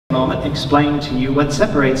Moment explain to you what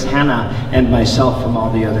separates Hannah and myself from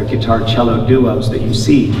all the other guitar cello duos that you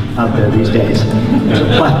see out there these days. There's a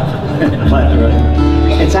plethora.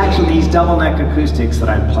 It's actually these double neck acoustics that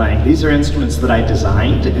I'm playing. These are instruments that I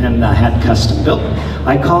designed and had custom built.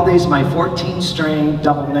 I call these my 14-string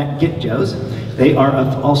double neck Guitjos. They are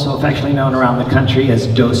also affectionately known around the country as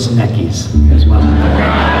dos neckis as well.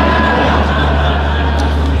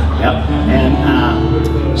 Yep.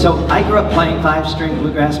 And so I grew up playing 5-string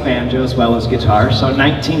bluegrass banjo as well as guitar. So in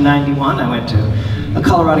 1991, I went to a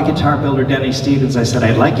Colorado guitar builder, Denny Stevens. I said,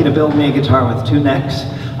 I'd like you to build me a guitar with 2 necks.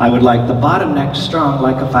 I would like the bottom neck strung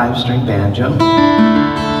like a 5-string banjo.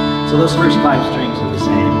 So those first 5 strings are the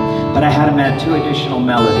same. But I had him add 2 additional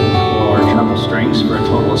melody or treble strings for a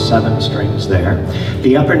total of 7 strings there.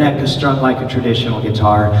 The upper neck is strung like a traditional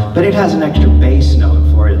guitar, but it has an extra bass note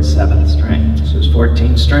for its 7th string. So there's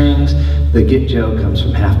 14 strings. The Guitjo comes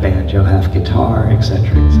from half banjo, half guitar, etc.,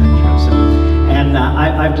 etc. So, and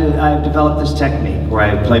I've developed this technique where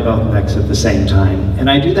I play both necks at the same time. And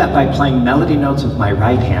I do that by playing melody notes of my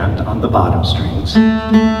right hand on the bottom strings.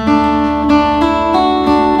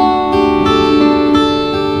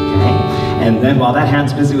 And then while that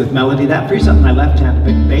hand's busy with melody, that frees up my left hand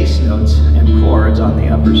to pick bass notes and chords on the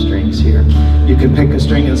upper strings here. You can pick a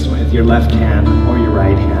string instrument with your left hand or your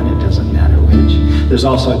right hand, it doesn't matter which. There's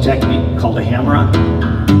also a technique called a hammer-on.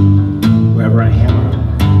 Wherever I hammer,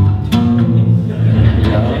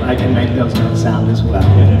 I can make those notes sound as well.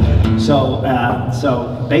 So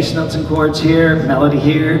bass notes and chords here, melody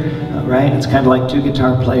here, right? It's kind of like 2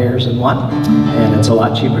 guitar players in one, and it's a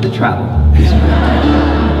lot cheaper to travel.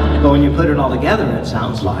 But when you put it all together, it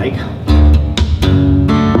sounds like